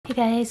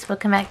Hey guys,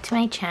 welcome back to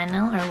my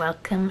channel, or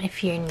welcome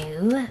if you're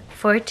new.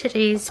 For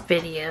today's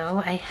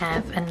video, I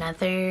have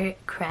another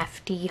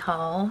crafty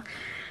haul.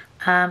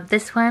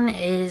 This one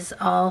is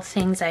all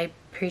things I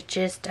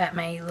purchased at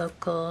my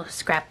local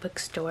scrapbook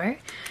store.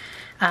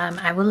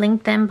 I will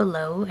link them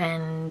below,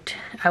 and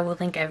I will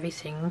link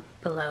everything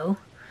below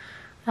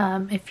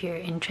if you're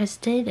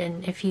interested.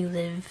 And if you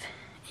live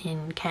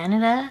in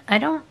Canada, I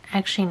don't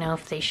actually know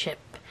if they ship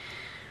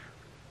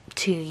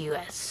to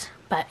US,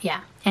 but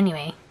yeah,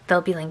 anyway, they'll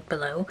be linked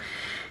below.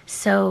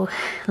 So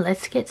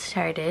let's get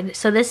started.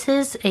 So this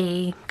is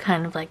a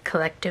kind of like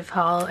collective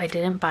haul. I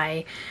didn't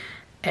buy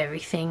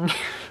everything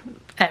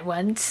at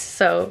once,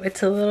 so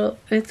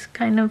it's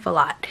kind of a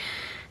lot,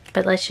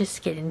 but let's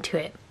just get into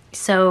it.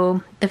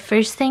 So the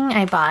first thing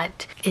I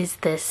bought is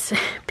this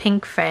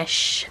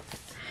Pinkfresh,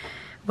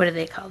 what do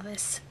they call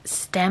this?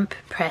 Stamp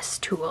press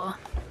tool.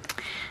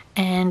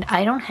 And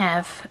I don't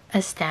have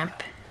a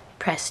stamp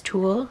press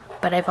tool,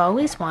 but I've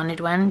always wanted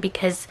one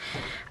because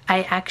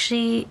I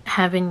actually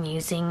have been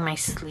using my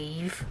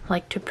sleeve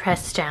like to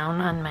press down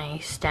on my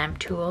stamp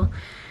tool,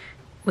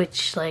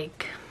 which,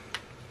 like,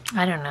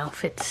 I don't know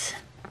if it's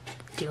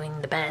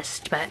doing the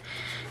best, but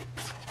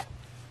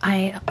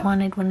I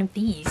wanted one of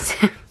these.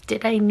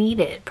 Did I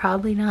need it?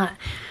 Probably not.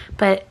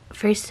 But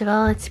first of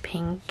all, it's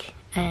pink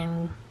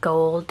and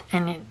gold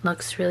and it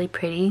looks really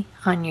pretty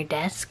on your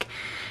desk.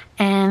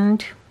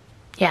 And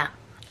yeah,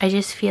 I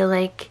just feel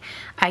like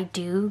I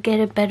do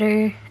get a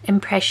better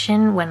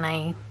impression when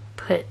I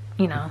put,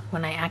 you know,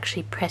 when I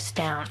actually press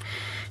down.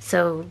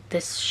 So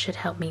this should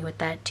help me with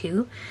that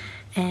too.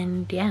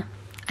 And yeah,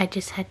 I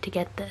just had to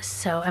get this.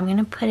 So I'm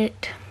gonna put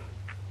it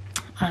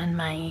on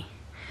my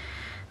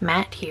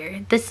mat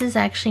here. This is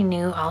actually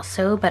new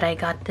also, but I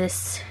got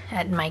this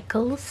at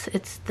Michael's.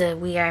 It's the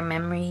We Are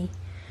Memory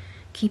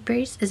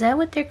Keepers. Is that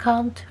what they're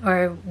called?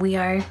 Or We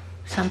Are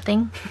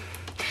something?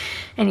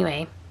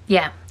 Anyway,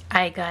 yeah,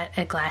 I got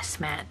a glass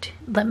mat.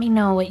 Let me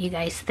know what you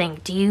guys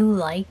think. Do you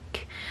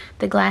like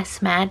the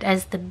glass mat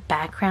as the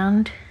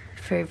background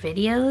for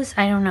videos?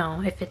 I don't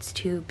know if it's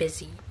too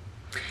busy.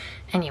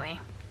 Anyway,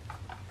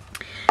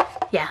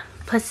 yeah,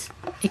 plus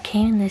it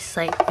came in this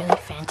like really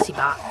fancy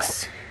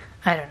box.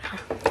 I don't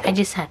know, I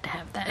just had to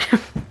have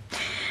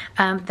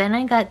that. Then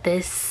I got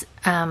this.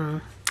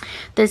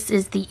 This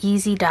is the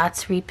Easy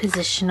Dots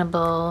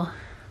repositionable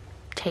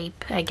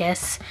tape, I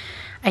guess.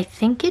 I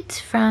think it's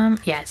from,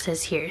 yeah, it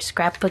says here,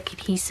 Scrapbook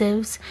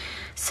Adhesives.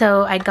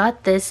 So I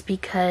got this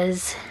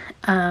because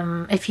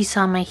if you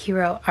saw my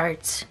Hero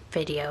Arts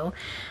video,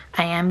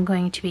 I am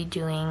going to be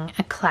doing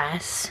a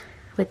class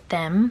with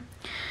them,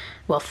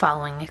 well,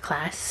 following a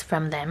class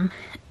from them,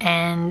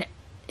 and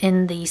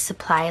in the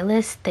supply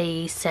list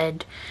they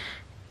said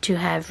to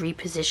have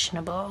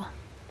repositionable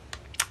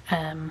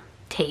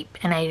tape,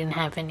 and I didn't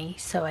have any,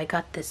 so I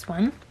got this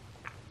one.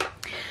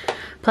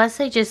 Plus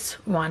I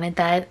just wanted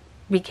that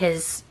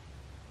because,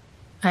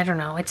 I don't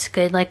know, it's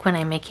good like when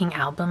I'm making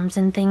albums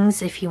and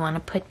things, if you want to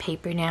put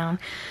paper down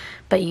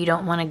but you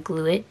don't want to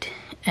glue it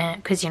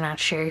because you're not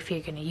sure if you're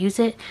going to use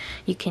it,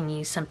 you can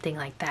use something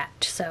like that.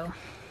 So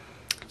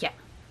yeah.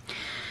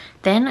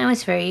 Then I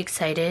was very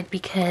excited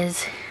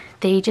because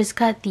they just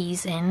got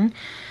these in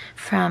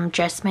from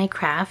Dress My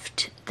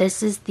Craft.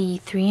 This is the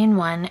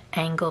 3-in-1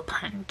 angle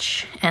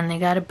punch, and they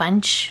got a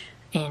bunch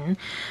in,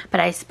 but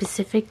I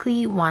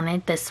specifically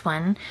wanted this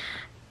one.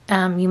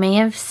 You may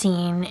have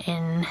seen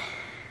in,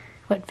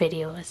 what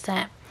video was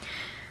that?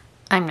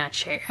 I'm not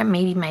sure.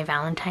 Maybe my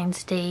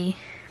Valentine's Day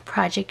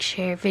project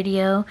share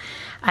video.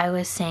 I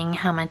was saying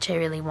how much I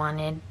really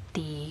wanted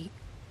the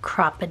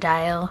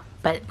crocodile,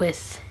 but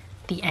with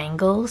the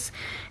angles,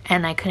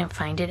 and I couldn't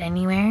find it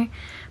anywhere.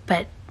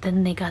 But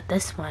then they got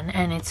this one,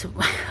 and it's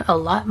a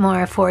lot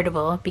more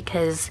affordable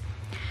because,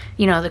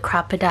 you know, the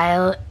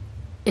crocodile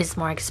is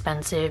more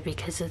expensive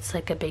because it's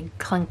like a big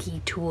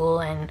clunky tool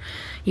and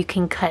you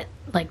can cut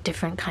like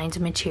different kinds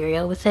of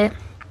material with it.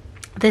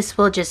 This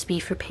will just be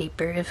for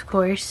paper, of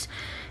course.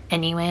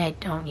 Anyway, I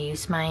don't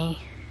use my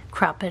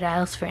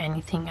crocodiles for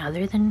anything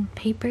other than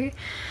paper.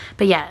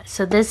 But yeah,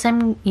 so this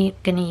I'm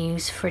gonna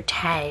use for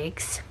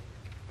tags,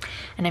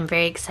 and I'm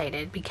very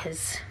excited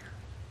because,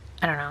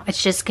 I don't know,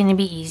 it's just gonna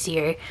be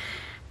easier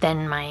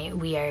than my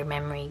We Are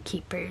Memory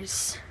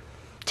Keepers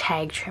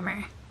tag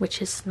trimmer,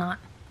 which is not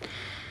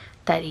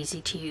that easy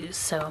to use,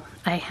 so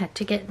I had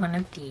to get one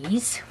of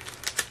these.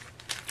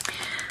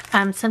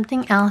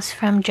 Something else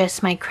from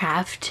Dress My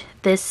Craft.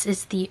 This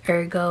is the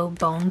Ergo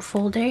bone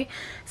folder.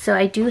 So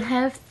I do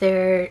have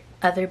their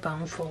other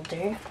bone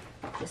folder.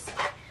 Just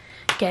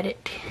get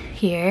it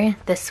here.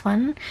 This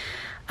one.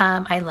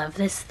 I love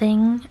this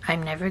thing.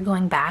 I'm never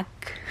going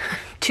back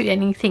to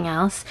anything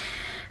else.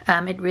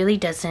 It really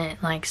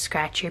doesn't like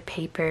scratch your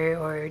paper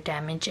or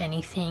damage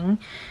anything.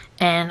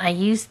 And I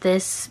use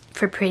this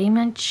for pretty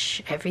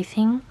much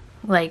everything,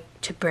 like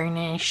to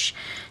burnish,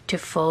 to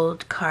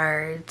fold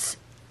cards,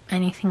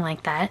 anything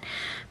like that.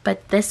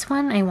 But this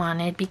one I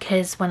wanted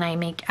because when I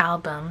make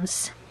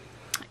albums,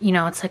 you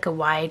know, it's like a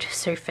wide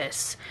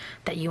surface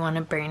that you want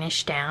to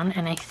burnish down,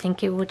 and I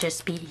think it will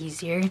just be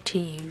easier to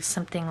use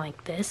something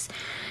like this,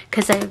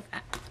 because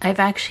I've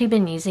actually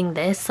been using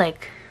this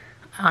like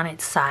on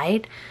its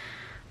side,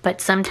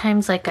 but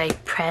sometimes like I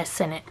press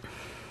and it,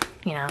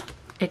 you know,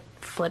 it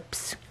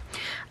flips.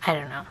 I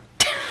don't know.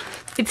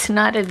 It's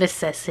not a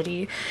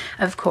necessity,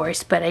 of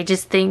course, but I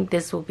just think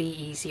this will be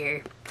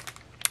easier.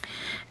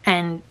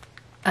 And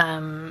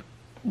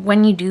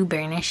when you do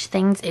burnish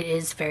things, it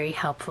is very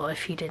helpful,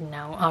 if you didn't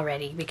know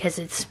already, because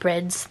it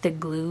spreads the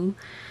glue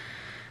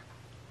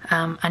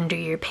under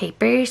your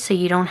paper, so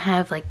you don't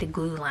have like the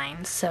glue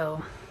lines.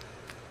 So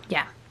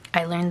yeah,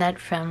 I learned that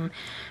from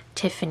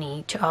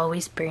Tiffany, to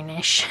always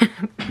burnish.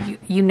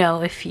 you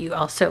know, if you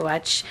also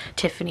watch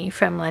Tiffany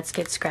from Let's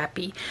Get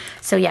Scrappy.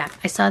 So yeah,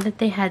 I saw that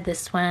they had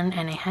this one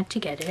and I had to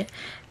get it.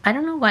 I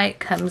don't know why it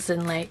comes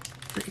in like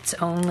its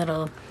own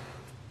little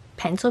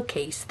pencil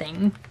case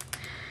thing.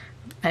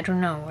 I don't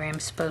know where I'm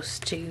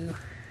supposed to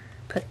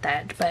put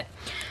that, but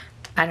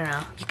I don't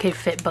know. You could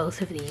fit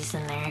both of these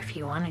in there if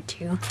you wanted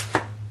to.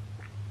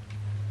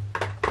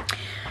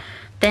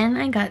 Then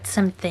I got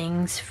some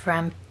things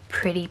from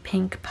Pretty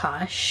Pink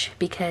Posh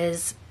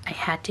because I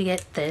had to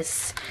get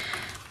this.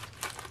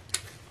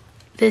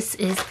 This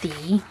is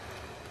the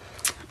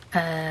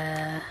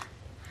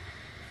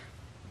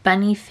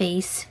bunny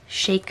face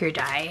shaker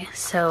die.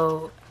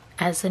 So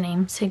as the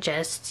name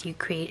suggests, you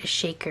create a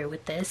shaker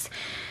with this,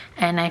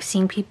 and I've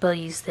seen people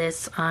use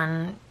this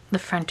on the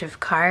front of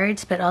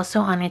cards, but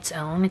also on its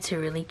own. It's a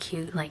really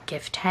cute like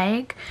gift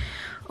tag,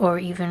 or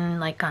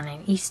even like on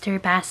an Easter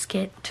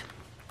basket.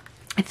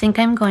 I think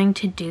I'm going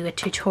to do a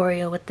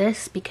tutorial with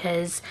this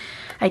because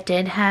I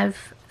did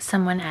have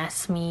someone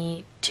ask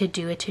me to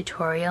do a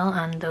tutorial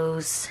on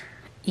those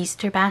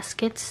Easter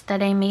baskets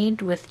that I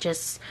made with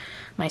just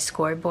my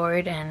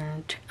scoreboard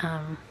and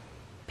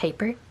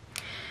paper.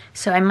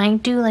 So I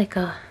might do like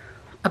a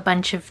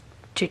bunch of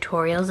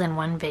tutorials in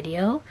one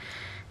video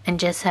and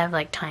just have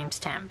like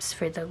timestamps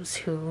for those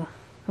who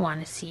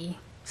want to see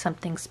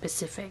something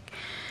specific,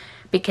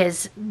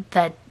 because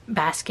that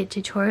basket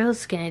tutorial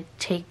is going to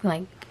take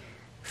like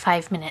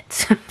 5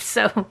 minutes.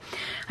 So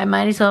I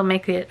might as well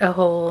make it a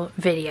whole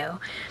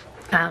video,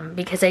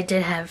 because I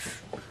did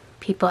have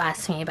people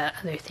ask me about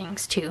other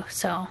things too.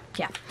 So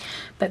yeah,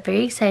 but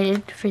very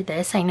excited for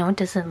this. I know it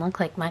doesn't look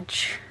like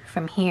much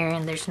from here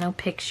and there's no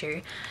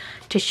picture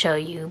to show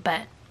you,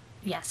 but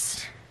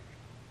yes,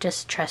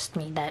 just trust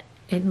me that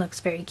it looks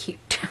very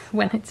cute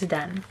when it's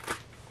done.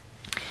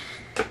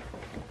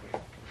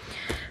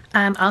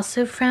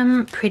 Also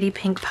from Pretty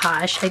Pink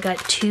Posh, I got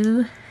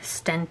 2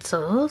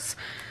 stencils.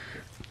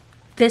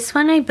 This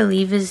one I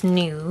believe is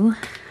new.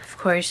 Of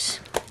course,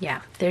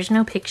 yeah, there's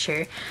no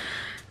picture.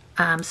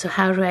 So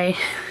how do I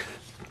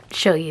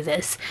show you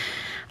this?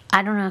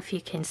 I don't know if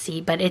you can see,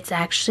 but it's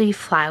actually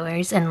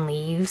flowers and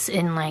leaves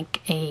in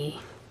like a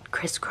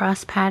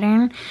crisscross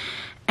pattern.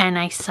 And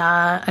I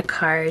saw a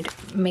card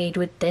made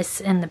with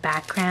this in the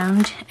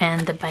background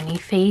and the bunny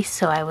face,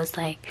 so I was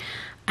like,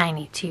 I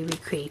need to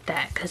recreate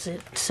that because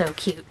it's so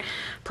cute.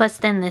 Plus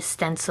then this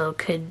stencil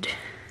could,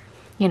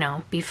 you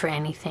know, be for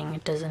anything.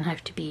 It doesn't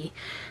have to be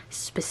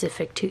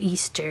specific to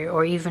Easter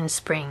or even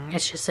spring.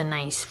 It's just a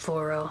nice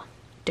floral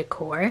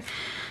decor.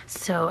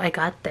 So I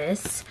got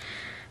this.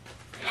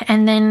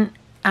 And then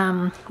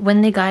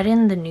when they got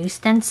in the new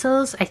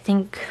stencils, I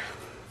think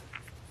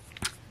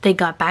they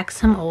got back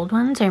some old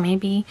ones, or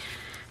maybe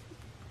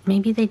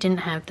they didn't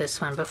have this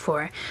one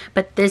before.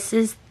 But this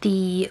is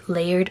the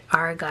layered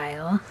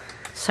argyle.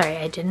 Sorry,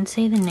 I didn't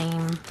say the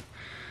name.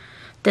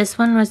 This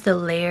one was the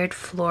layered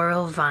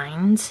floral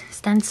vines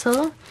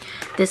stencil.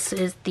 This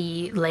is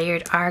the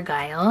layered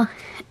argyle,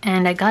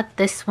 and I got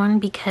this one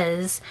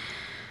because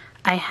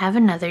I have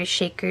another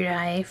shaker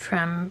die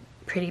from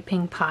Pretty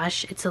Pink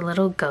Posh. It's a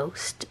little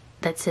ghost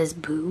that says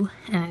boo,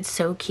 and it's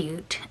so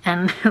cute.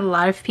 And a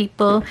lot of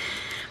people,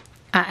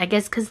 I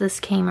guess because this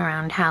came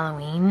around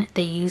Halloween,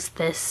 they used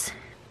this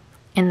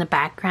in the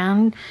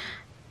background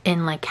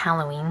in like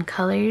Halloween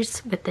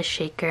colors with the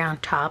shaker on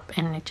top,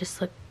 and it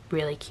just looked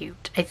really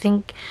cute. I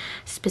think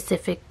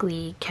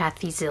specifically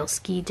Kathy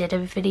Zilski did a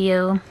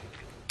video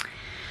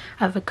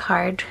of a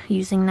card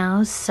using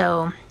those,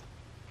 so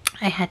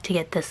I had to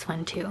get this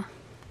one too.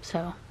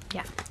 So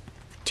yeah,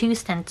 2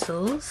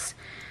 stencils.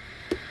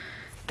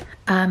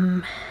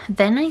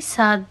 Then I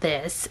saw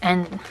this,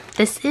 and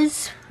this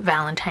is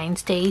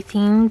Valentine's Day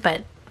themed,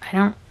 but I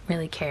don't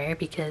really care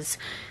because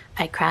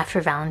I craft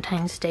for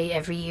Valentine's Day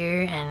every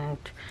year, and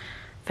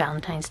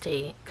Valentine's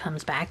Day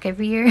comes back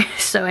every year,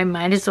 so I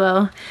might as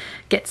well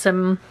get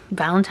some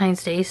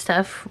Valentine's Day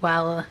stuff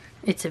while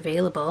it's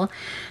available.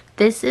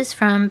 This is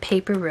from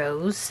Paper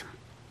Rose,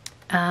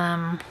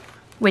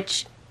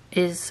 which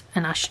is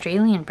an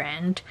Australian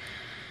brand,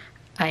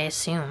 I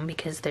assume,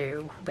 because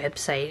their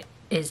website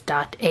is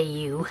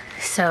 .au.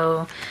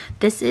 So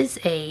this is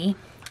a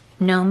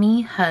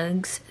Nomi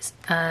Hugs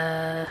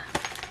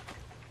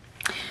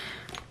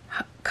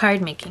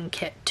card making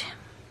kit,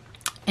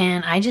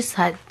 and I just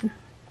thought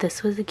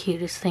this was the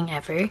cutest thing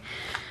ever.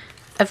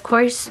 Of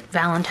course,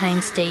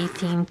 Valentine's Day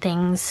themed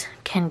things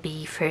can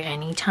be for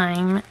any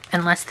time,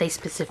 unless they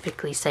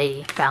specifically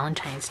say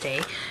Valentine's Day.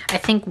 I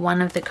think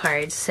one of the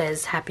cards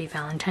says Happy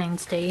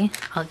Valentine's Day.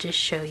 I'll just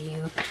show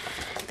you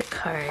the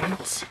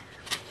cards.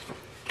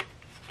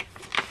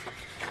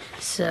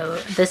 So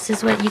this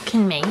is what you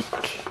can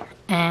make,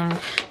 and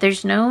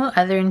there's no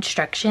other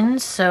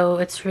instructions, so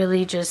it's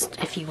really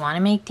just, if you want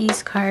to make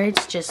these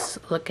cards, just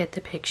look at the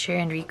picture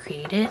and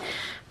recreate it.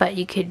 But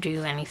you could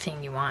do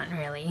anything you want,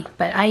 really.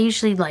 But I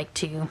usually like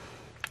to,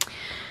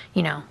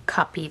 you know,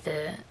 copy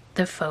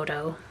the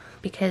photo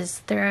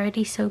because they're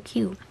already so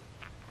cute.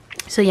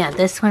 So yeah,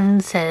 this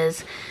one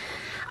says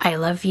I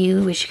love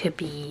you, which could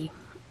be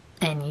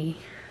any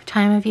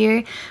time of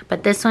year,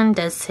 but this one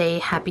does say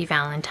Happy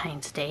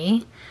Valentine's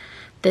Day.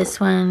 This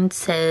one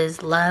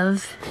says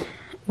love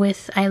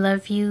with I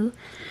love you,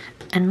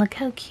 and look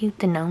how cute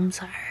the gnomes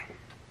are.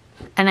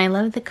 And I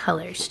love the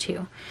colors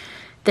too.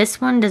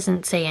 This one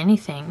doesn't say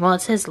anything. Well,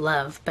 it says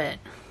love, but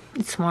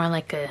it's more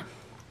like a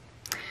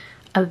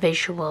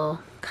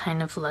visual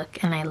kind of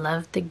look, and I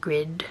love the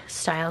grid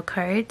style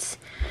cards.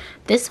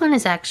 This one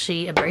is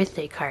actually a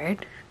birthday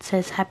card. It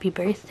says happy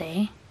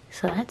birthday,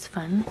 so that's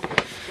fun.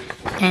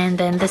 And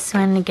then this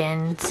one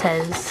again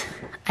says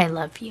I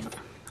love you.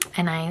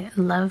 And I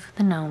love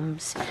the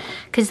gnomes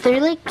because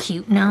they're like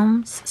cute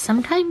gnomes.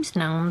 Sometimes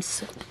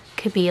gnomes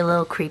could be a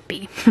little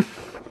creepy,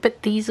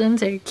 but these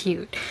ones are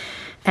cute.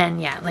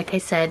 And yeah, like I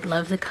said,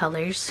 love the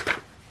colors.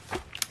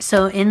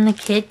 So in the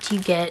kit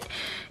you get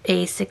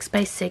a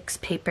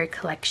 6x6 paper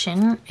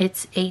collection.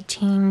 It's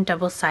 18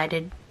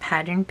 double-sided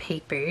pattern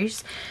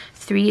papers,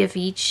 3 of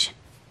each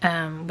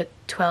with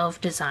 12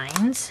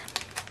 designs.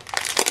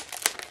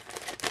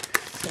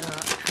 So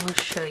I will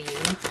show you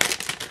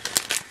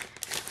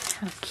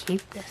how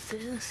cute this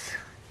is.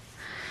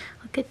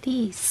 Look at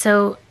these.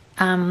 So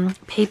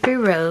Paper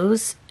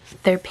Rose,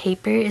 their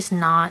paper is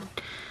not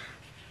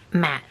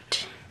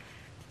matte,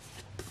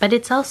 but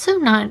it's also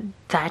not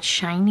that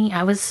shiny.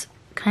 I was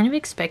kind of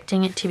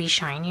expecting it to be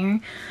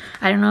shinier.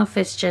 I don't know if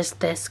it's just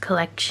this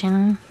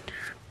collection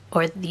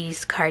or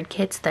these card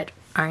kits that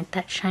aren't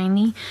that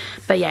shiny,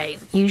 but yeah,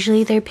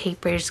 usually their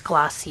paper is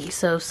glossy,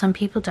 so some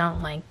people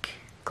don't like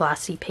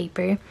glossy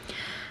paper,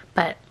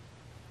 but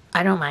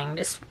I don't mind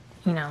this,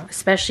 you know,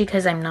 especially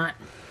because I'm not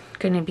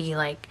gonna be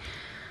like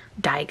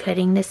die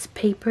cutting this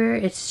paper.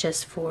 It's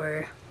just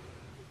for,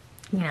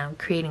 you know,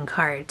 creating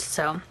cards.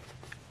 So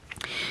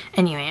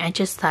anyway, I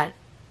just thought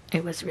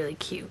it was really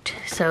cute.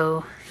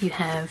 So you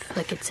have,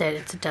 like it said,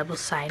 it's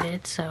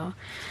double-sided, so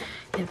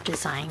you have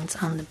designs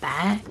on the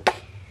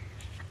back.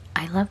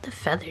 I love the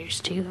feathers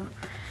too.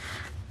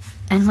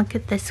 And look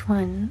at this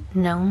one,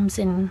 gnomes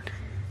in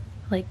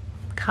like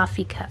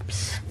coffee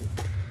cups.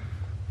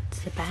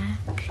 It's the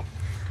back.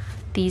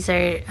 These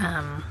are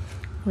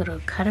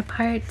little cut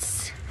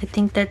aparts. I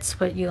think that's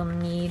what you'll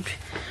need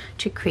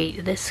to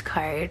create this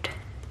card.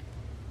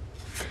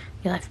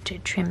 You'll have to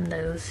trim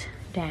those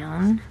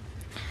down.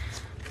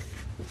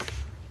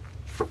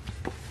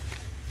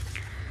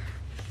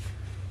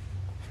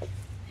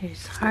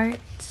 There's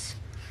hearts.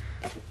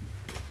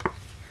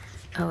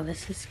 Oh,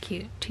 this is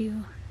cute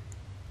too.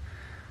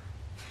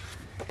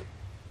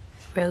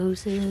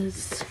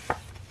 Roses.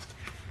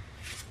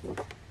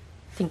 I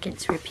think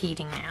it's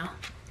repeating now.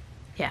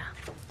 Yeah,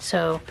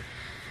 so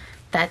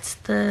that's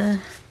the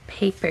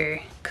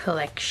paper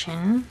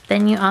collection.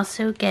 Then you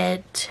also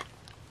get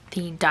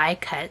the die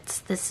cuts.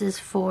 This is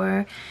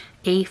for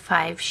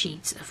A5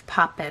 sheets of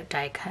pop-out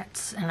die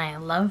cuts, and I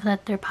love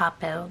that they're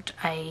pop-out.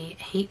 I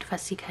hate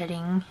fussy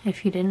cutting,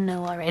 if you didn't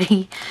know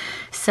already.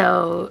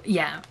 So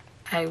yeah,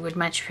 I would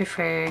much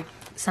prefer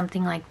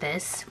something like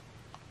this.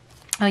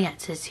 Oh yeah,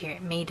 it says here,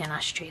 made in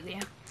Australia.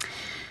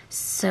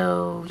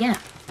 So yeah,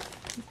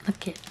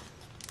 look at,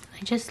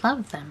 I just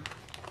love them.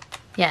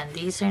 Yeah,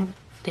 these are,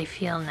 they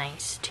feel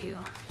nice too.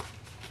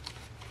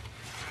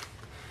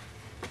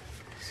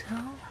 So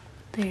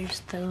there's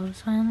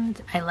those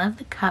ones. I love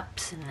the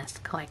cups in this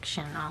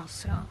collection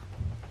also.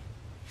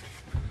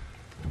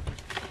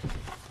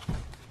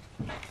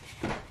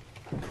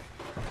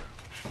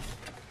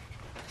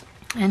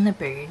 And the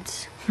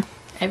birds.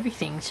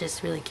 Everything's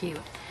just really cute.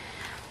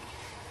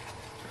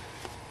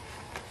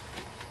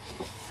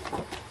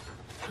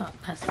 Oh,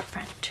 that's the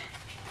front.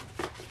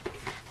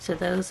 So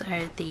those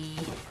are the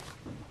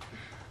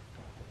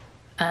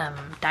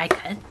die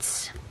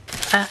cuts.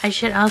 I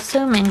should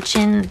also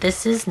mention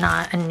this is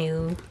not a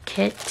new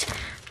kit.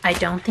 I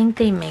don't think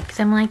they make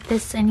them like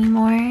this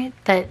anymore,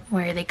 that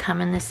where they come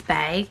in this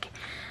bag,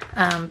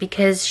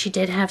 because she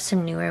did have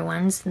some newer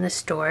ones in the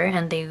store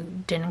and they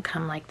didn't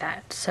come like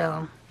that.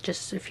 So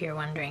just if you're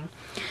wondering.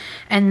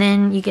 And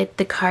then you get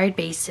the card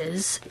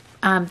bases.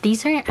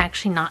 These are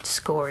actually not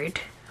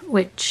scored,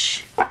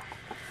 which,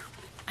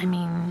 I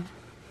mean,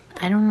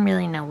 I don't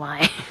really know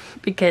why,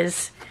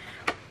 because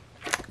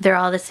they're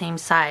all the same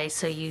size,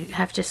 so you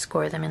have to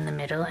score them in the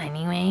middle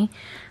anyway.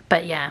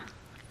 But yeah,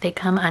 they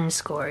come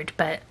unscored,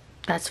 but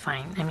that's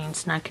fine. I mean,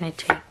 it's not going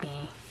to take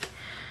me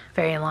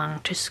very long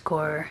to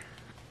score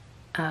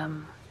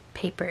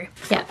paper.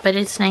 Yeah, but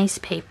it's nice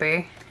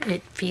paper.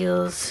 It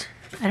feels,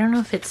 I don't know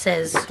if it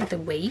says the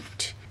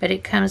weight, but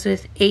it comes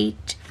with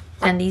 8,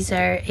 and these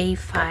are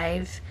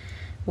A5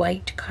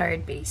 white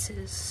card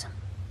bases.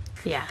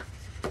 Yeah,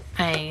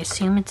 I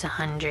assume it's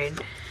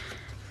 100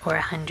 or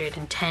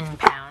 110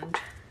 pound.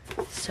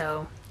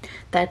 So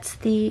that's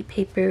the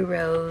Paper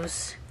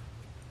Rose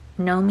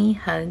Nomi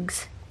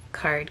Hugs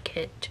card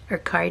kit, or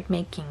card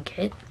making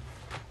kit.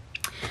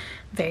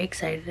 Very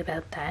excited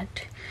about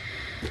that.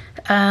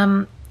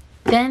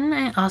 Then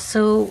I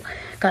also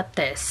got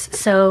this.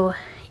 So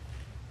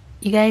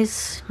you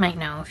guys might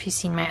know if you've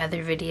seen my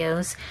other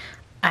videos,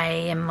 I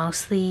am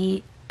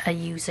mostly a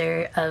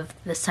user of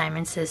the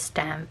Simon Says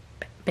Stamp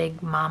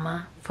Big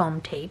Mama foam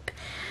tape,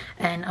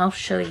 and I'll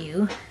show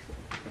you.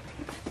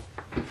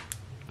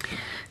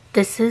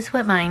 This is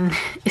what mine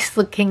is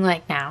looking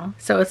like now.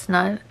 So it's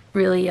not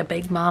really a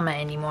Big Mama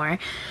anymore,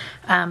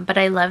 but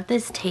I love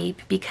this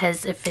tape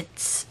because of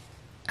its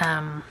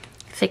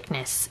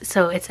thickness.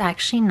 So it's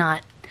actually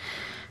not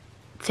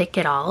thick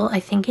at all. I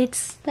think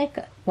it's like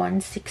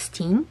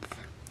 1/16.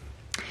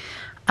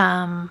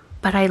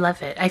 But I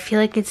love it. I feel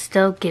like it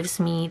still gives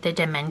me the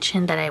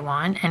dimension that I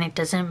want, and it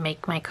doesn't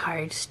make my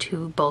cards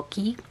too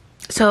bulky.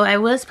 So I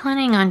was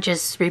planning on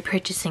just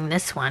repurchasing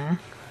this one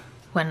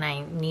when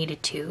I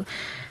needed to.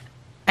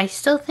 I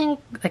still think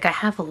like I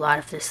have a lot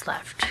of this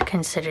left,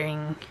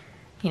 considering,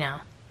 you know,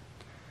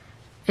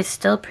 it's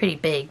still pretty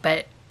big,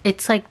 but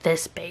it's like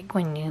this big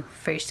when you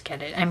first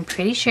get it. I'm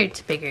pretty sure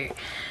it's bigger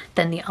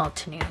than the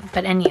Altenew.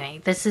 But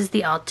anyway, this is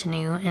the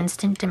Altenew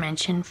Instant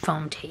Dimension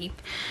foam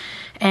tape.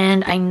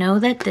 And I know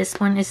that this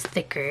one is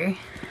thicker,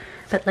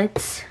 but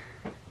let's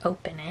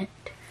open it.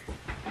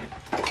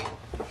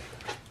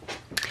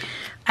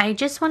 I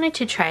just wanted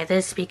to try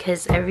this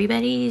because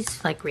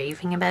everybody's like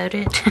raving about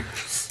it.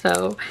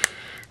 So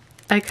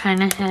I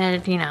kind of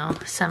had, you know,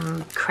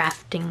 some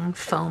crafting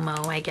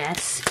FOMO, I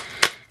guess.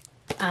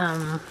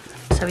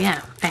 So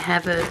yeah, I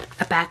have a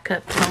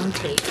backup foam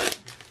tape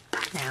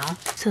now.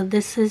 So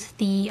this is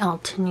the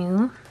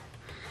Altenew,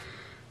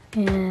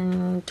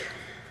 and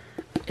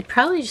it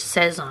probably just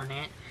says on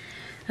it.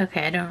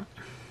 Okay,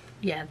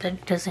 yeah,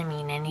 that doesn't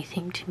mean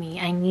anything to me.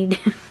 I need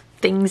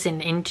things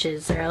in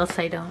inches or else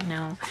I don't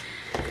know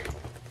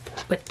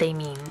what they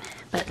mean.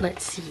 But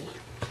let's see.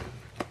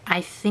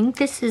 I think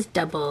this is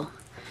double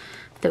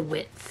the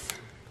width.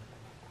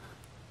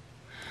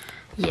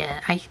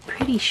 Yeah, I'm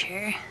pretty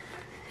sure.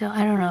 So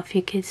I don't know if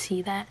you could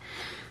see that.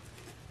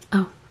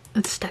 Oh,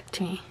 it's stuck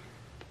to me.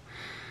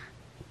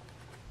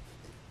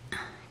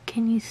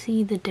 Can you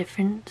see the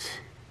difference?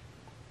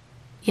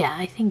 Yeah,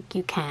 I think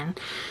you can.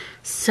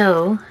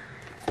 So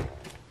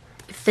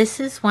if this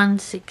is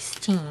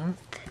 1/16,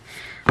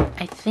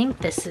 I think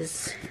this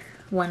is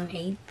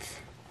 1/8.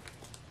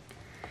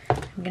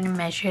 I'm gonna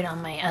measure it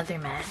on my other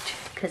mat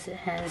because it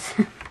has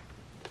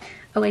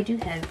oh, I do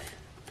have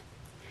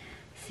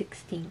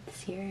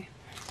 16ths here.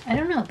 I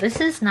don't know, this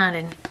is not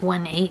a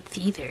 1/8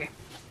 either.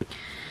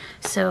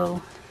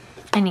 So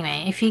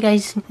anyway, if you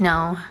guys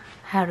know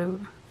how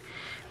to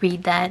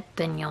read that,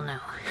 then you'll know.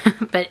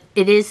 But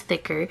it is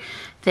thicker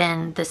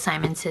than the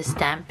Simon Says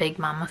Stamp Big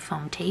Mama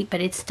foam tape,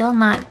 but it's still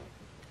not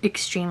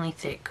extremely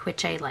thick,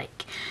 which I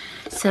like.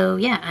 So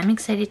yeah, I'm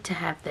excited to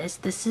have this.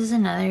 This is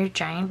another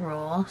giant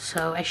roll,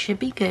 so I should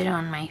be good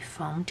on my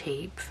foam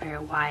tape for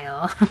a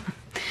while.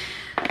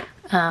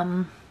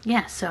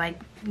 Yeah, so I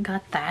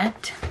got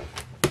that.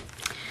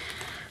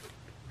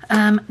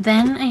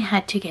 Then I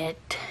had to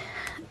get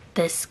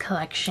this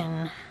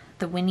collection,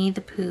 the Winnie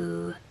the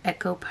Pooh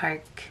Echo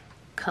Park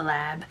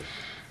collab.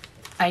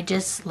 I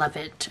just love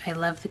it. I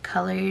love the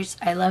colors.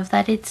 I love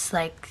that it's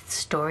like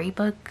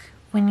storybook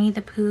Winnie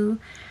the Pooh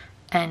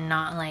and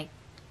not like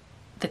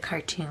the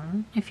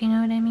cartoon, if you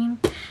know what I mean.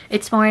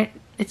 It's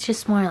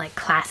just more like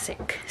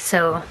classic.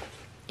 So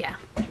yeah,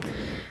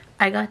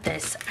 I got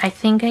this. I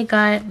think I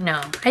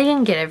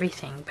didn't get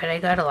everything, but I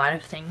got a lot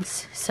of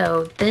things.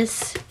 So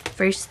this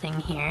first thing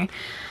here,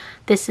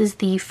 this is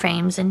the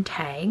frames and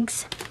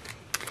tags,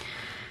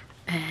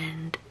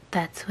 and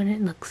that's what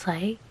it looks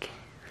like.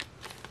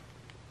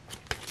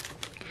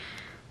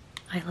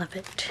 I love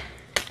it.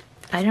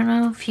 I don't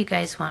know if you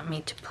guys want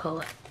me to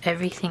pull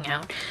everything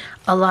out.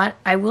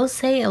 I will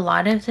say a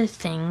lot of the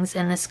things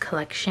in this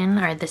collection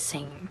are the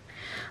same.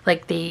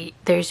 Like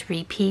there's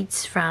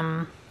repeats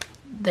from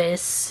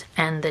this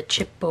and the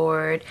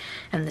chipboard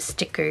and the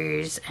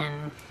stickers,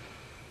 and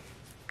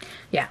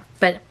yeah,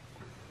 but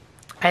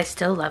I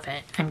still love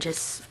it. I'm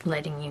just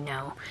letting you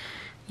know.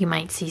 You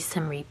might see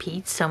some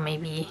repeats, so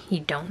maybe you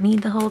don't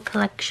need the whole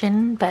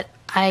collection, but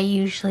I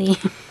usually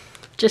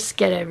just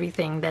get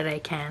everything that I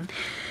can.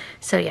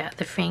 So yeah,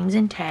 the frames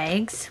and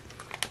tags.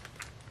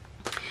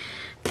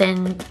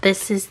 Then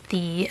this is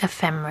the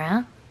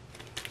ephemera,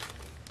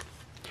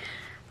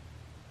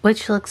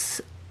 which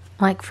looks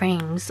like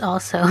frames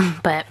also,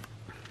 but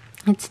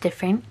it's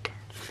different.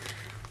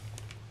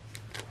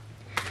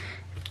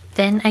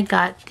 Then I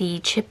got the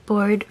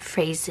chipboard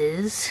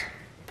phrases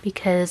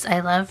because I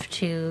love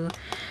to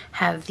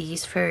have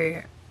these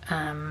for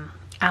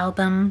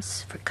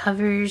albums for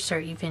covers or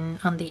even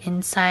on the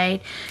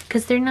inside,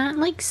 because they're not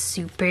like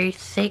super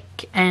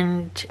thick,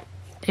 and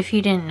if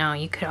you didn't know,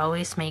 you could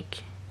always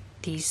make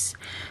these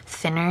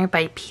thinner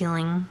by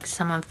peeling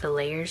some of the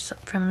layers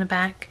from the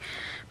back,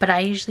 but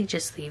I usually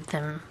just leave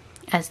them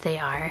as they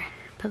are.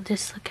 But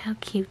just look how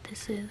cute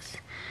this is.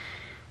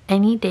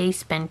 Any day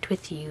spent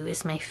with you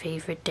is my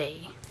favorite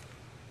day.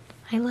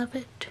 I love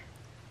it.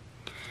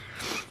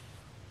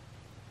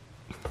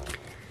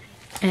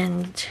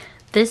 And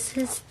this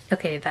is,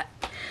 okay,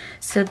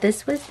 so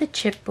this was the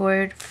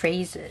chipboard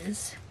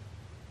phrases.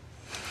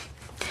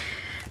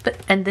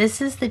 And this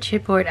is the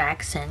chipboard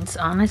accents.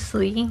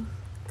 Honestly,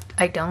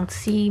 I don't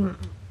see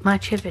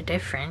much of a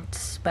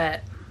difference,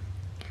 but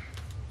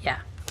yeah,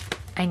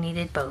 I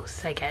needed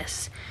both, I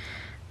guess.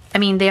 I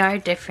mean, they are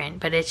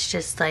different, but it's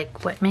just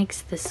like, what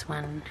makes this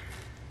one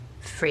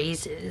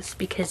phrases?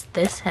 Because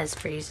this has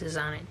phrases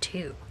on it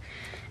too.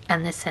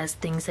 And this has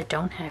things that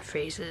don't have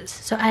phrases.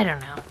 So I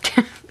don't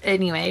know.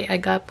 Anyway, I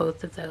got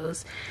both of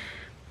those.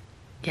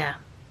 Yeah.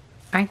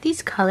 Aren't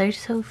these colors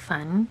so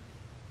fun?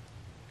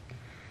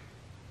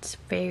 It's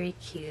very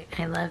cute.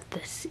 I love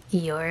this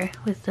Eeyore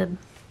with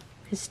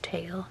his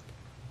tail.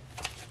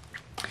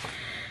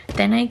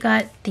 Then I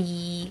got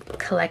the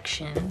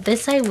collection.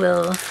 This I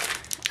will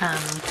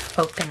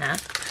open up.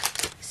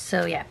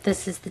 So yeah,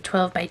 this is the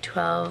 12 by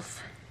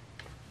 12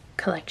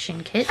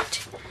 collection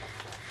kit.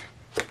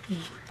 You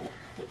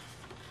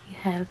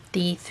have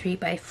the 3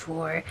 by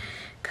 4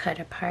 cut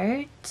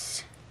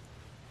apart.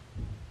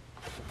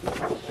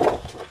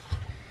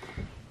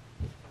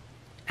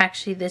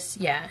 Actually, this,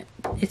 yeah,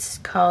 it's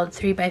called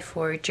 3 by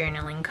 4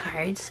 journaling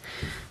cards.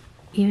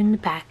 Even the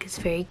back is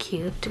very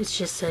cute. It's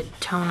just a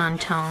tone on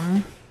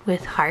tone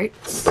with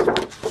hearts.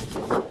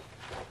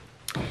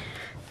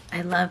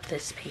 I love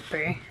this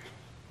paper.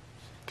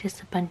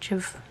 Just a bunch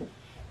of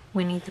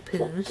Winnie the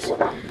Poohs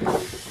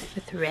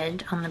with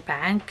red on the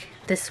back.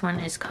 This one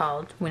is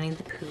called Winnie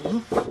the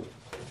Pooh.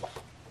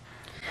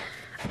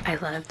 I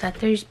love that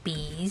there's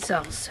bees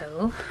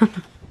also.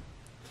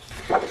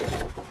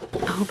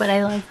 Oh, but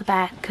I love the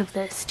back of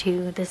this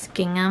too. This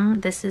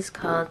gingham. This is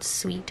called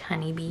Sweet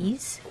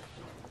Honeybees.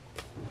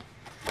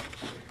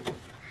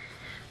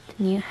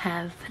 Then you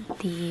have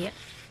the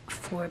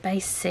 4 by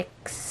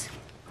 6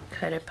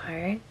 cut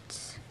apart.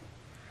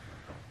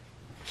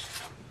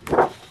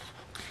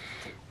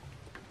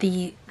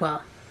 The,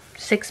 well,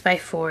 6 by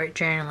 4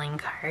 journaling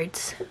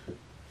cards.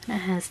 It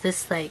has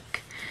this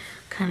like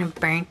kind of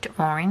burnt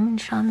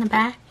orange on the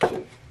back.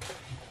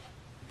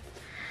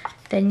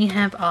 Then you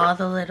have all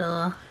the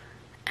little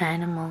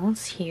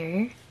animals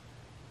here.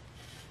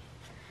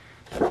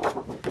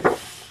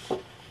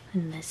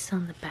 And this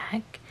on the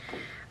back.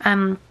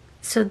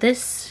 So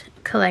this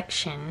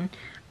collection,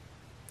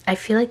 I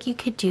feel like you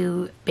could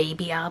do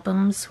baby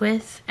albums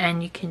with,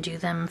 and you can do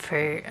them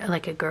for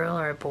like a girl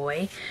or a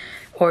boy,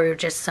 or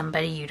just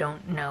somebody you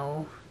don't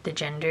know the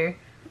gender,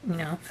 you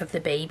know, of the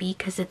baby,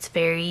 because it's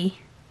very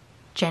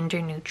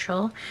gender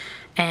neutral.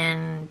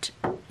 And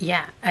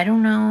yeah, I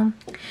don't know,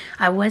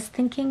 I was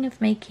thinking of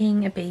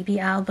making a baby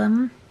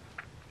album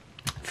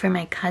for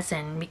my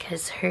cousin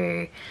because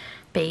her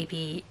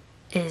baby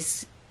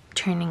is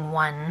turning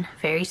 1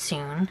 very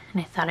soon,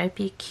 and I thought it'd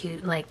be a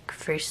cute like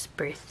first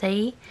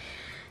birthday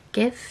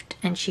gift,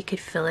 and she could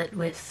fill it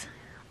with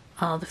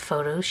all the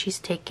photos she's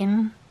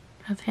taken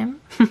of him.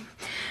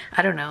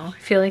 I don't know, I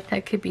feel like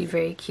that could be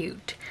very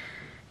cute,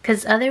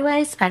 because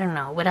otherwise, I don't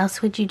know, what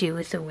else would you do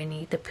with a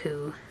Winnie the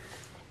Pooh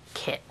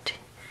kit?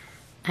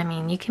 I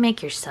mean, you can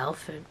make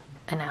yourself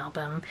an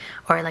album,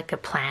 or like a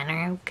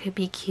planner could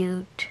be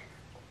cute,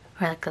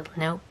 or like a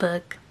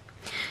notebook.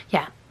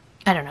 Yeah,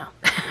 I don't know.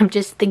 I'm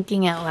just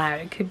thinking out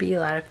loud. It could be a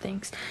lot of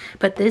things.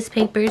 But this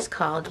paper is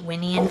called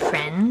Winnie and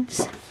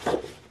Friends.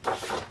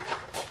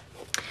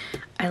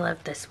 I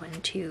love this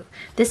one too.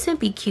 This would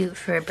be cute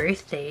for a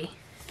birthday,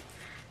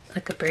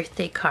 like a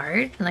birthday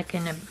card, like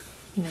in a,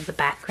 you know, the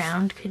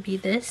background could be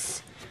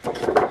this.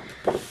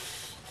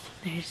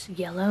 There's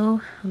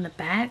yellow on the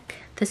back.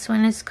 This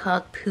one is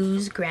called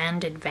Pooh's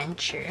Grand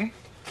Adventure.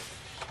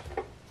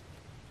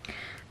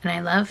 And I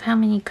love how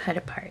many cut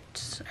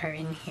aparts are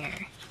in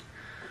here.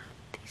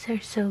 These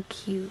are so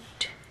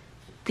cute.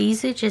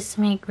 These would just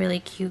make really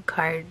cute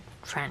card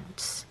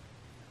fronts.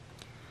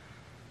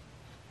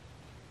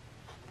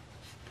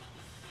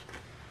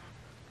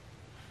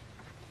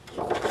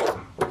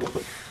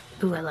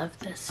 Ooh, I love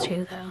this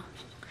too though.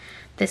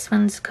 This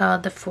one's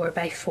called the 4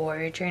 by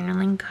 4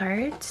 journaling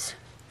cards.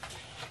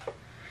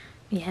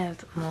 We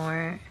have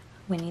more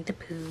Winnie the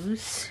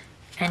Poohs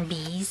and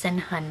bees and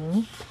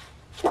honey.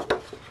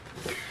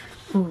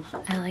 Ooh,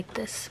 I like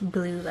this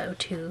blue though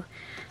too.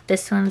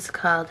 This one's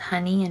called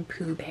Honey and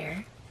Pooh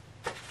Bear.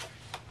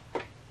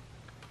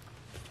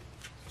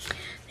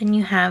 Then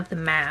you have the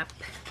map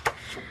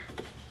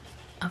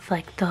of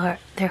like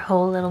their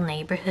whole little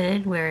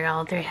neighborhood where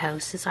all their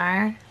houses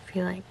are. I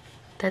feel like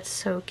that's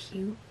so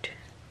cute.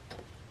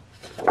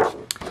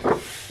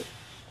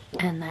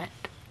 And that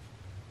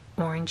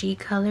orangey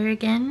color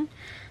again.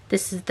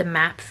 This is the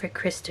map for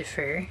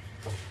Christopher.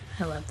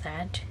 I love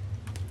that.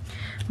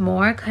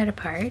 More cut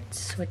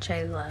aparts, which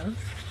I love.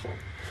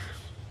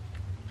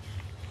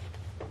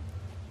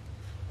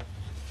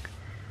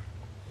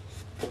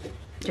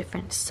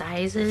 Different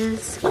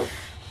sizes.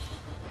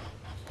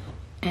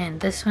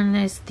 And this one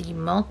is the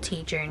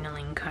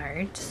multi-journaling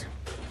cards.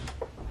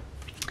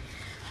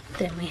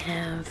 Then we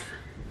have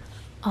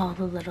all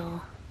the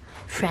little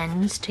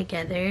friends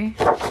together.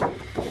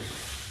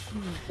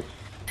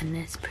 And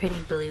this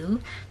pretty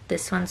blue.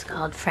 This one's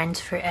called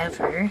Friends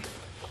Forever.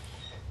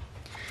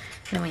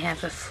 Then we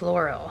have a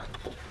floral.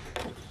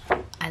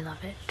 I love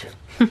it.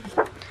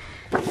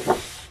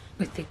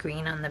 With the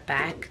green on the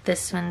back.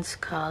 This one's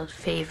called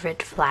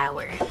Favorite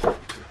Flower.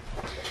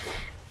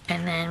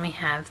 And then we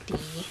have the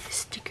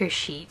sticker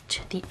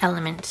sheet, the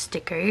element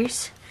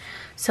stickers.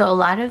 So a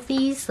lot of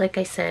these, like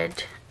I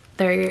said,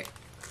 they're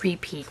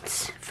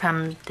repeats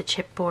from the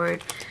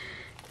chipboard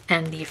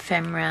and the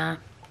ephemera.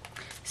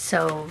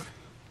 So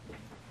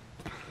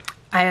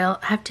I'll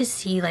have to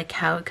see like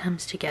how it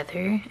comes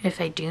together if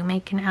I do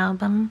make an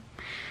album,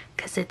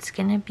 because it's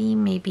gonna be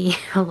maybe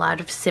a lot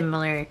of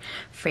similar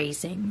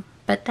phrasing,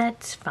 but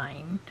that's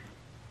fine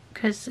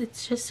because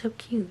it's just so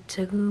cute.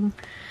 So who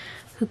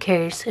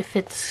cares if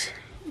it's,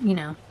 you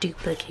know,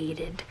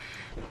 duplicated.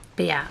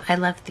 But yeah, I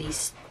love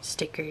these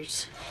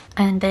stickers.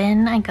 And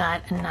then I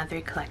got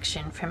another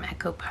collection from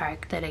Echo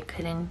Park that I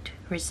couldn't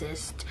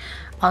resist.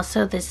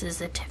 Also, this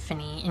is a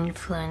Tiffany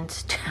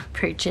influenced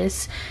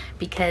purchase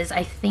because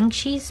I think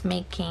she's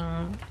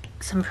making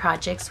some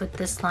projects with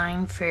this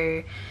line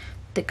for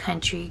the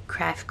Country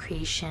Craft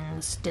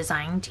Creations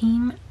design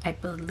team. I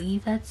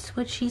believe that's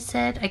what she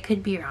said. I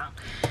could be wrong.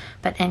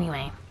 But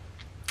anyway,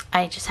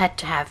 I just had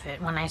to have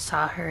it when I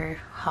saw her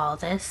haul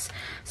this.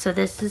 So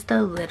this is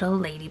the Little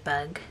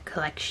Ladybug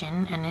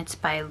collection, and it's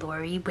by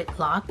Lori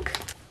Whitlock.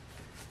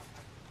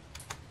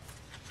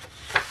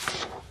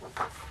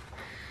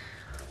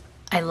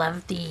 I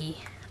love the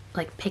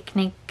like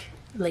picnic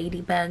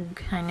ladybug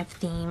kind of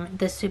theme.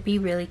 This would be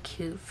really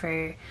cute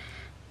for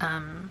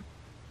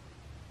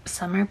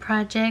summer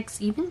projects,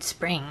 even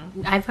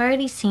spring. I've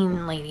already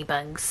seen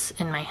ladybugs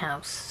in my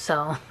house,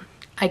 so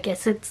I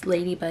guess it's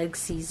ladybug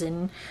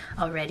season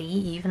already,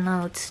 even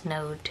though it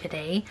snowed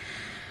today.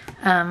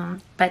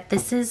 But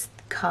this is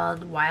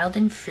called Wild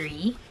and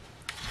Free.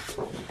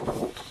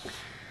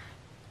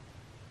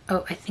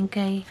 Oh, I think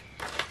I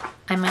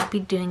might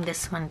be doing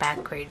this one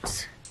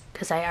backwards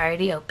because I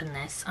already opened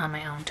this on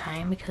my own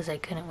time because I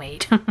couldn't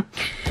wait.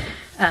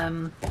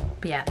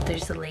 But yeah,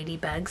 there's the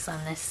ladybugs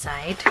on this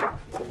side.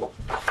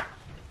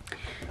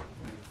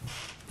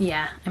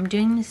 Yeah, I'm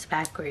doing this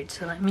backwards,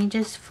 so let me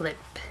just flip.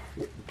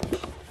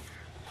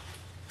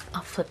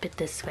 I'll flip it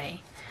this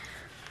way.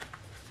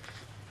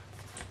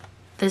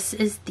 This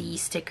is the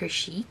sticker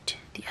sheet,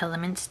 the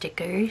element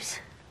stickers,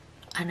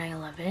 and I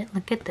love it.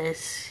 Look at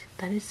this.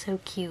 That is so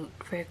cute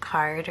for a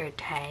card or a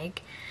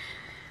tag.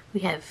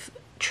 We have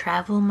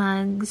travel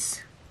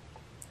mugs.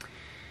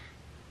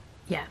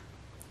 Yeah,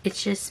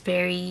 it's just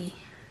very,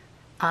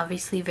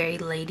 obviously very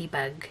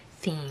ladybug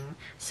theme.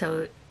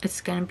 So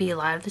it's gonna be a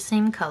lot of the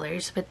same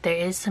colors, but there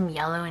is some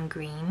yellow and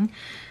green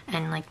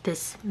and like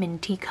this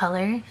minty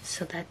color,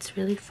 so that's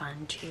really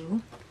fun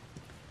too.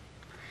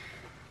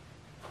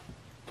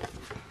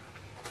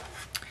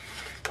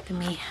 Then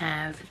we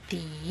have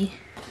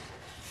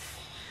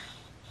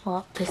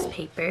this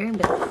paper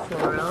with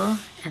floral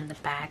and the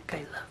back. I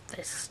love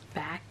this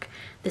back.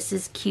 This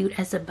is Cute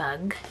as a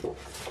Bug.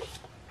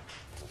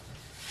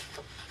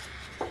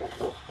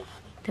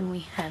 Then we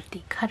have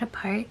the cut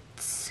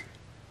aparts.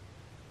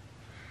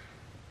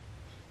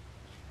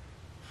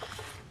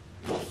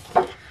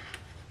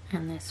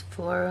 And this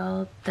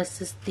floral.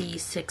 This is the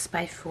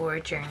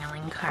 6x4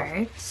 journaling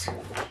cards.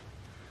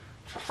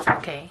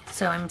 Okay,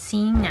 so I'm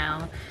seeing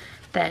now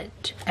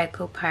that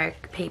Echo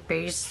Park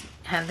papers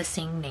have the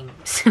same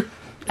names.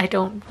 I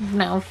don't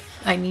know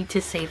if I need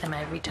to say them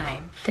every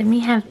time. Then we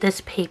have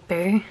this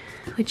paper,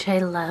 which I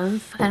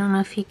love. I don't know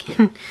if you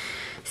can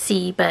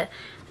see, but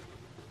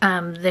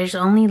there's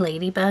only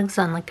ladybugs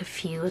on like a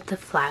few of the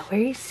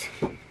flowers.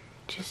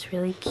 Just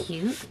really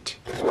cute.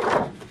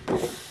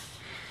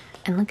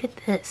 And look at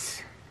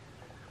this.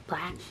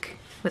 Black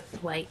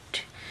with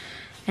white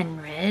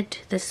and red.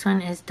 This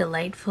one is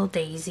Delightful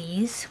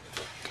Daisies.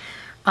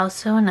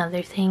 Also,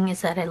 another thing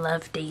is that I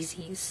love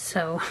daisies,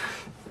 so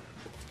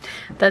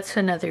that's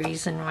another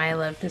reason why I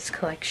love this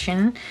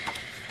collection.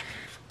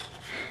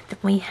 Then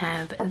we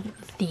have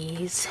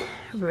these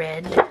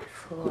red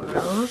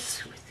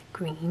florals with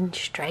green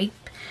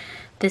stripe.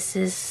 This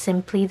is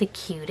Simply the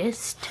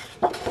Cutest.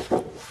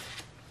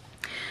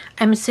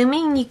 I'm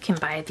assuming you can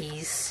buy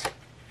these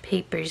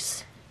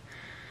papers,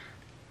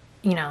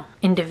 you know,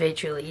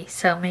 individually,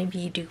 so maybe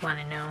you do want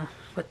to know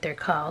what they're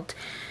called.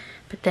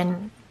 But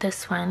then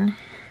this one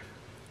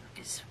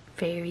is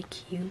very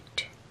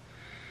cute.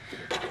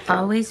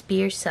 Always be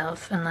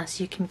yourself unless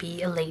you can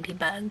be a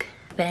ladybug.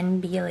 Then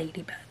be a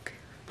ladybug.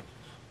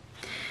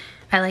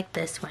 I like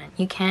this one.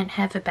 You can't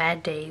have a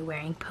bad day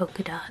wearing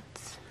polka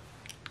dots.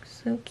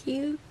 So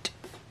cute.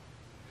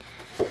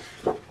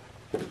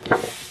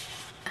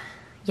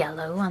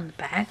 yellow on the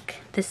back.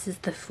 This is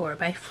the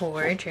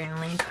 4x4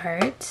 journaling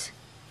cards.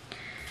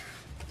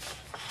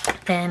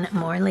 Then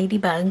more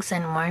ladybugs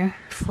and more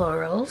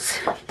florals.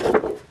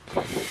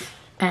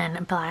 And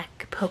a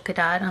black polka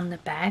dot on the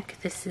back.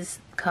 This is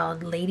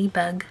called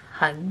Ladybug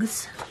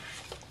Hugs.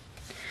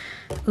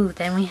 Ooh,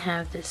 then we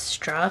have this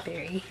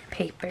strawberry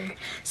paper.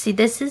 See,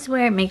 this is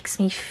where it makes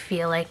me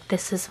feel like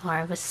this is more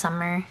of a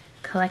summer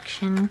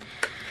collection.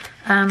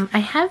 I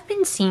have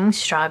been seeing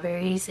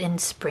strawberries in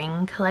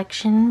spring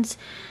collections,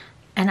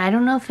 and I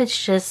don't know if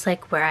it's just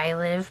like where I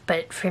live,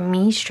 but for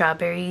me,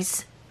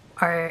 strawberries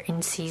are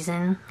in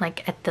season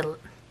like at the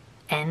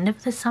end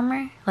of the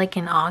summer, like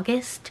in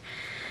August.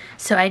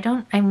 So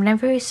I've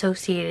never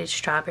associated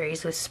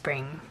strawberries with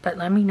spring, but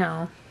let me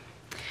know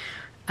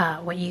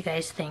what you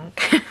guys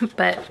think.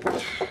 But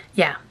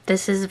yeah,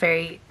 this is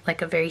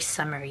like a very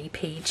summery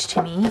page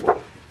to me.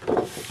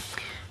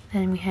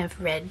 Then we have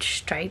red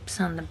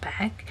stripes on the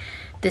back.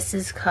 This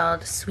is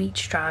called Sweet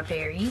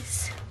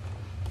Strawberries.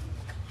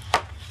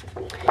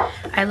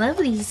 I love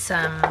these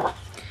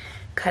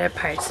cut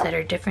aparts that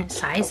are different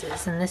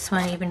sizes, and this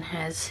one even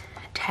has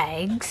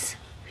tags,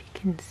 if you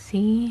can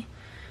see.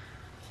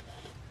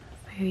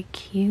 Very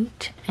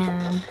cute,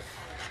 and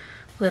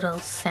little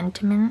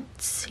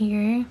sentiments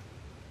here.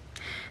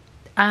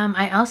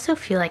 I also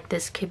feel like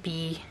this could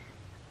be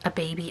a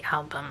baby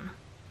album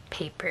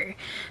paper,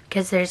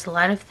 because there's a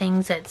lot of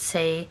things that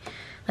say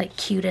like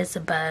cute as a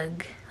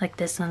bug. Like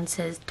this one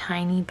says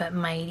tiny but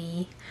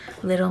mighty,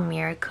 little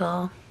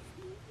miracle.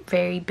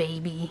 Very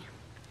baby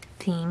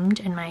themed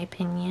in my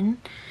opinion.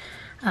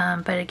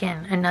 But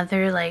again,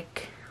 another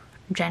like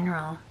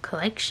general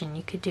collection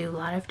you could do a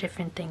lot of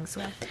different things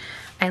with.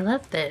 I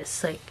love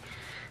this. Like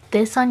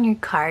this on your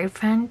card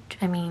front,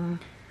 I mean,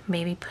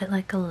 maybe put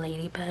like a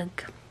ladybug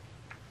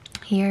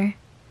here,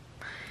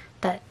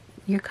 that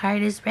your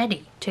card is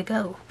ready to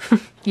go.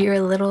 You're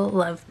a little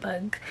love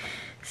bug.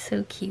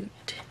 So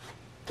cute.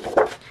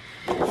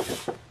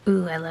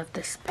 Ooh, I love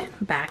this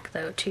back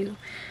though too.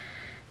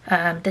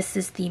 This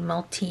is the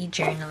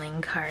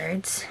multi-journaling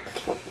cards.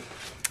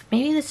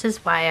 Maybe this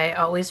is why I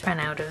always run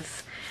out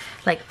of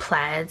like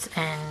plaids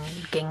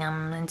and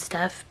gingham and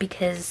stuff,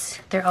 because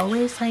they're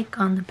always like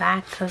on the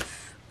back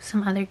of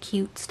some other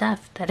cute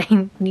stuff that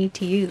I need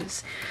to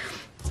use.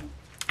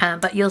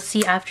 But you'll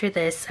see after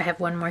this I have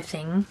one more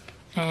thing,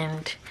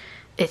 and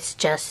it's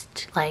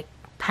just like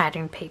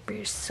pattern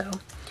papers. So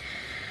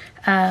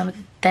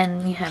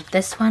then we have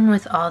this one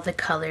with all the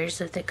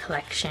colors of the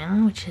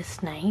collection, which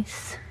is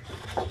nice.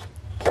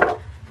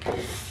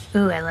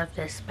 Ooh, I love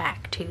this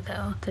back too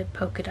though, the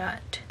polka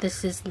dot.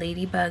 This is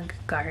Ladybug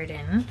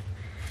Garden.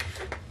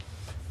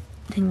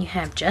 Then you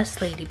have just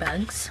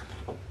ladybugs.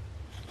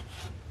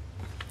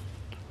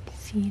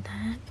 See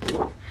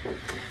that?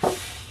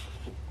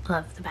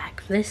 Love the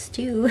back of this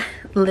too.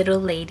 Little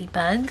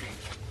ladybug.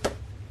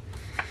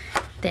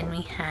 Then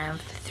we have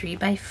the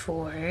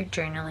 3x4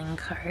 journaling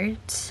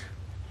cards.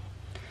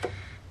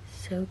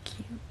 So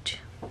cute.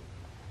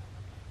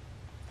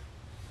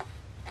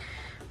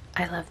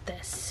 I love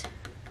this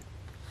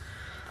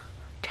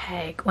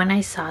tag. When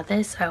I saw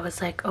this, I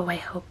was like, oh, I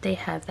hope they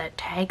have that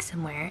tag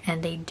somewhere,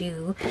 and they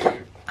do.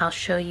 I'll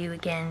show you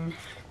again.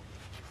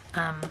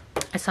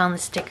 I saw on the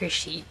sticker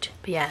sheet,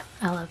 but yeah,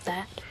 I love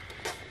that.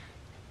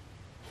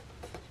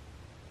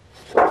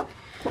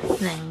 And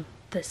then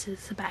this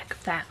is the back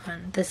of that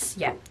one. This,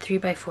 yeah,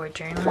 3x4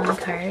 journaling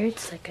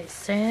cards, like I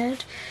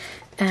said.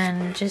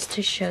 And just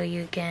to show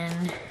you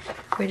again,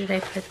 where did I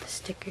put the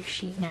sticker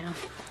sheet now?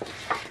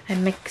 I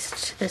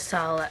mixed this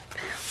all up.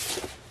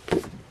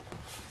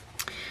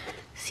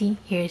 See,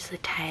 here's the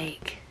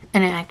tag.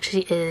 And it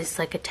actually is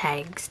like a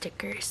tag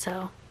sticker,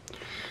 so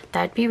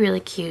that'd be really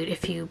cute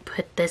if you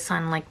put this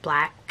on like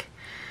black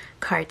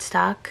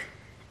cardstock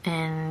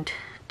and,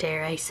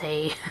 dare I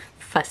say,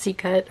 fussy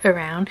cut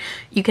around.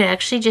 You could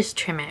actually just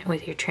trim it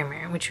with your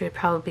trimmer, which would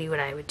probably be what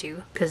I would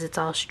do, because it's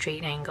all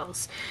straight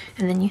angles.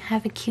 And then you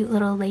have a cute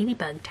little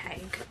ladybug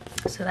tag.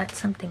 So that's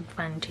something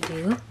fun to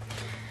do.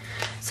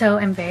 So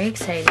I'm very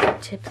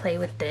excited to play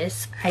with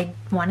this. I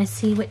want to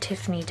see what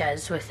Tiffany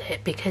does with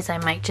it, because I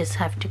might just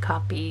have to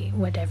copy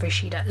whatever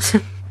she does.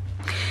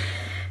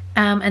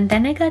 And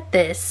then I got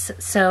this.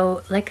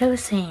 So like I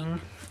was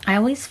saying, I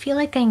always feel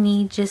like I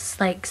need just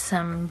like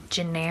some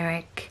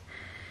generic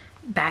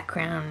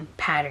background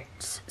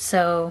patterns.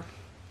 So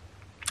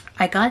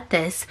I got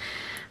this.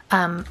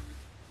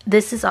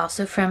 This is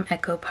also from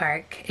Echo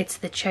Park. It's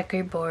the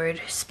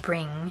Checkerboard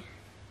Spring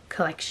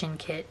Collection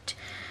Kit,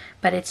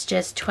 but it's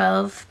just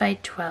 12 by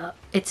 12.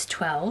 It's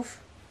 12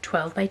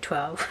 by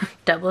 12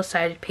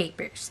 double-sided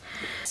papers.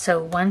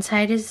 So one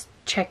side is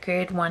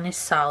checkered, one is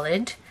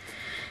solid,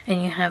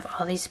 and you have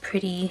all these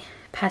pretty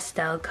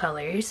pastel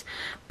colors.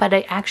 But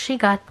I actually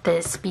got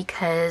this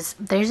because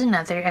there's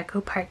another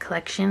Echo Park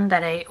collection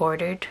that I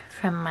ordered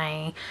from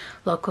my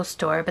local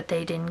store, but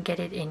they didn't get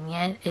it in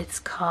yet. It's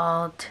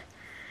called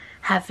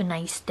Have a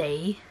Nice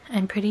Day,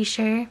 I'm pretty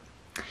sure.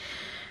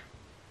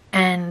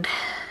 And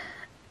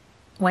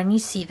when you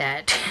see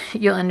that,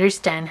 you'll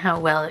understand how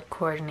well it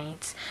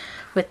coordinates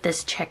with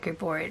this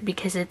checkerboard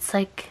because it's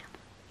like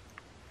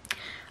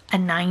a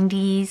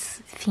 90s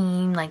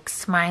theme, like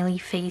smiley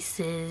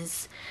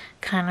faces,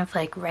 kind of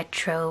like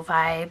retro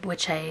vibe,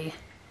 which I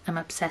am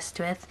obsessed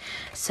with.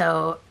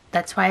 So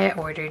that's why I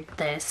ordered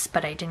this,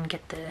 but I didn't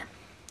get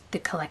the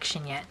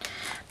collection yet.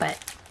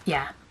 But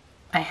yeah,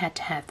 I had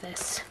to have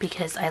this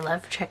because I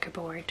love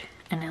checkerboard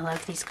and I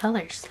love these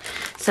colors.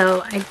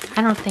 So I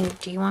don't think,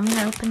 do you want me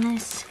to open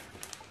this?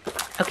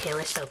 Okay,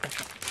 let's open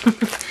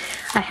it.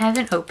 I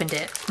haven't opened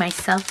it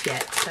myself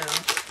yet, so.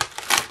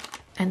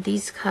 And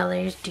these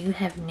colors do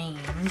have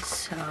names,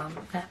 so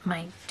that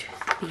might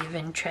be of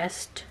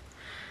interest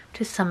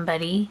to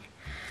somebody.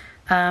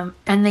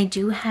 And they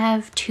do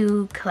have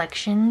two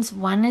collections.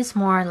 One is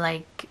more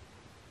like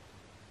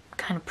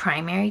kind of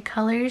primary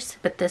colors,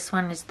 but this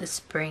one is the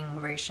spring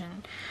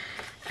version.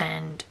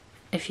 And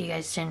if you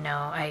guys didn't know,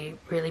 I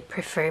really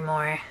prefer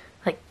more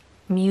like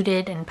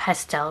muted and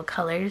pastel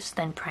colors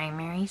than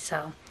primary,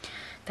 so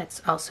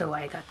that's also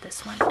why I got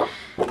this one.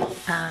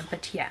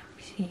 But yeah,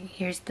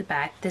 here's the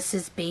back. This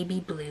is baby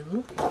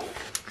blue,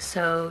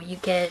 so you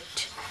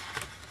get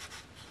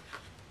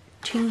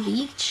 2 of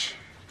each.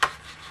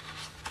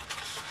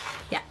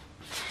 Yeah,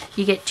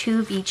 you get 2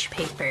 of each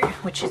paper,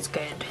 which is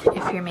good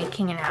if you're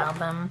making an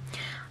album.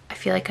 I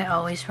feel like I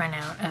always run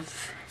out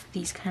of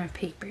these kind of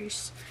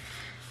papers.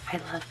 I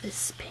love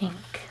this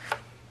pink.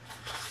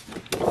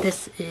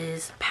 This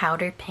is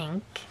powder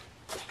pink.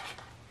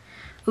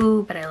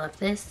 Ooh, but I love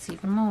this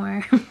even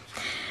more.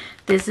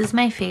 This is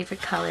my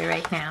favorite color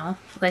right now.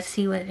 Let's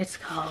see what it's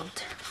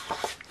called.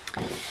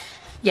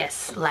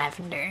 Yes,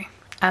 lavender.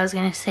 I was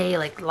gonna say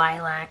like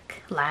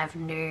lilac,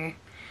 lavender,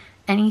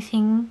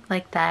 anything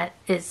like that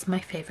is my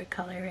favorite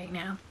color right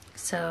now.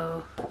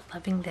 So,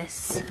 loving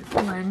this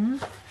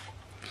one.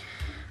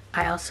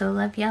 I also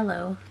love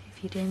yellow,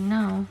 if you didn't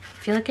know. I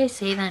feel like I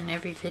say that in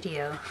every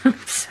video,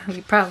 so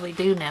you probably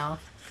do know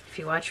if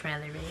you watch my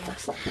other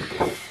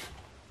videos.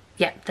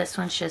 Yeah, this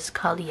one's just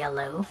called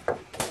yellow.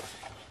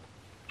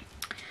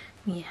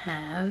 We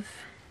have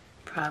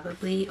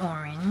probably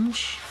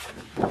orange.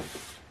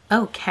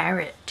 Oh,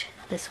 carrot.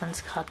 This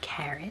one's called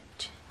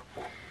carrot,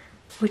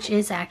 which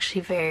is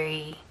actually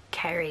very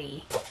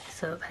carroty,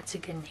 so that's a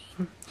good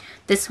name.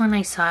 This one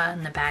I saw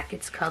in the back,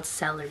 it's called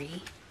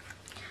celery.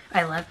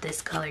 I love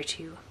this color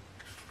too.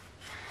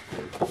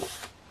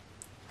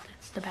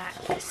 That's the back.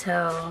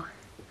 So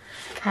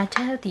I had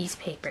to have these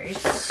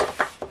papers.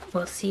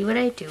 We'll see what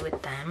I do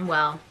with them.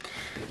 Well,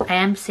 I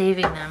am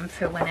saving them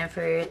for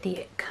whenever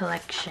the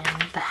collection,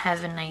 the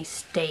Have a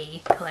Nice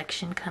Day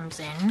collection comes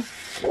in,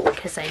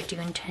 because I do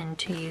intend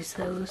to use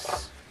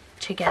those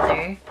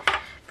together.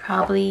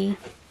 Probably,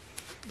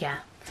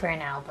 yeah, for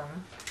an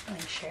album,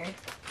 I'm sure.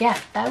 Yeah,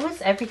 that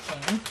was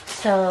everything.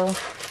 So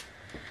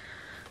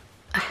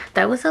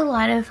that was a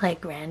lot of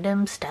like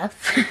random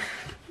stuff,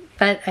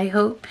 but I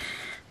hope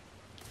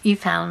you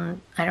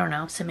found, I don't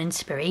know, some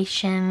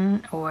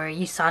inspiration, or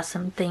you saw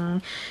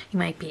something you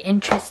might be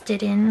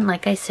interested in.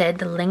 Like I said,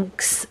 the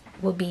links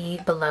will be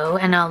below,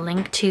 and I'll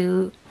link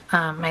to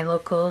my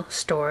local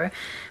store,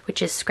 which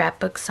is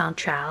Scrapbook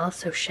Central,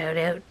 so shout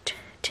out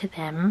to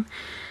them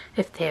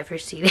if they ever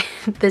see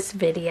this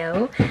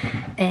video.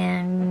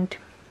 And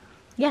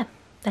yeah,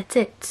 that's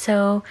it.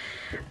 So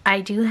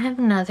I do have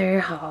another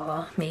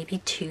haul, maybe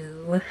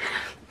 2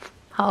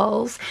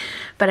 hauls,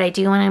 but I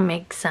do want to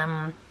make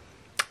some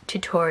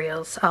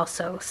tutorials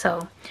also,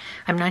 so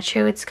I'm not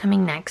sure what's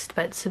coming next,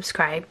 but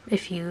subscribe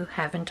if you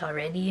haven't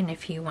already, and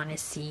if you want to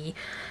see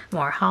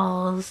more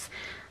hauls,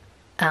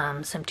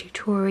 some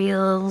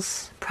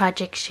tutorials,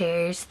 project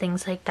shares,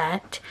 things like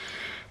that.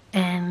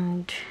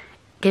 And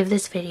give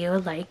this video a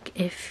like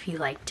if you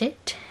liked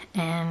it,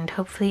 and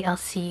hopefully I'll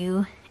see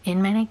you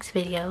in my next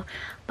video.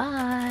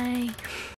 Bye!